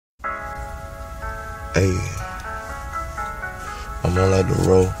Hey, I'm on like the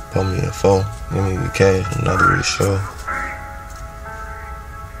road, put me a phone, give me the cash, and not really show.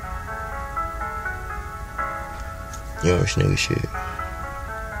 Young rich nigga shit.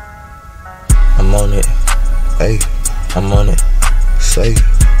 I'm on it, hey, I'm on it, say,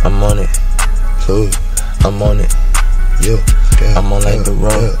 I'm on it, plug, I'm on it, yo, I'm on like the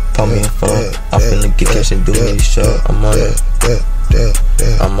road, put me a phone, I'm finna get cash and do this show, I'm on it,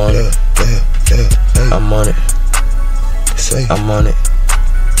 I'm on it, I'm on it, say, I'm on it,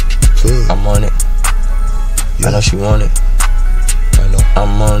 I'm on it, I know she want it,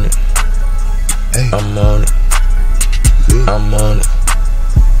 I'm on it, I'm on it, I'm on it,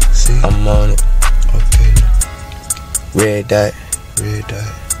 I'm on it, okay. Red dot,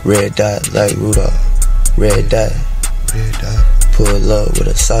 red dot like Rudolph, red dot, pull up with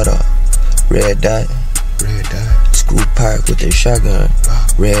a sawed off, red dot, screw park with the shotgun,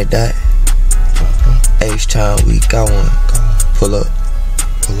 red dot, H-Town we got one, pull up,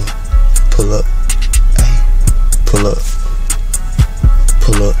 pull up, pull up,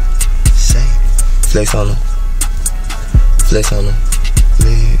 pull up, flex on them, flex on them,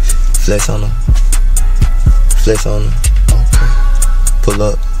 flex on them, flex on them, okay, pull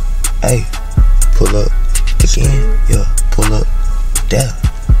up, ayy, pull up, again, yeah, pull up, down,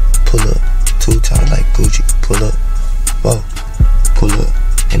 pull up, 2 times like Gucci, pull up, whoa, pull up,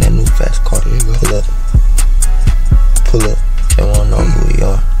 in that new fast car, pull up, they wanna know who we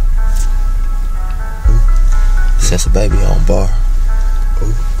are, since a baby on bar,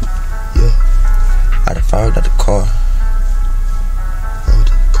 I done fired out the car,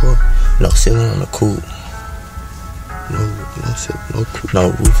 no ceiling on the coupe, no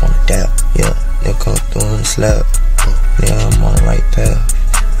roof on the dap, yeah, they come through in the slab, yeah, I'm on the right path,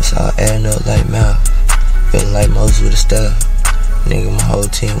 it's all adding up like math, feeling like Moses with a staff, nigga, my whole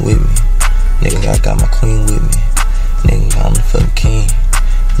team with me, nigga, I got my queen with me, nigga, I'm the fucking king,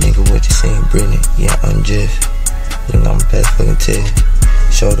 nigga, what you seen, Britney, yeah, I'm just, nigga, I'm a past fucking test,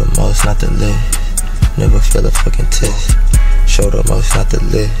 show the most, not the list, never feel a fucking test, show the most, not the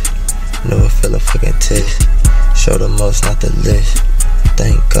list, never feel a fucking test, show the most, not the list,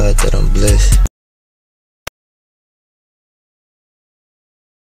 thank God that I'm blessed.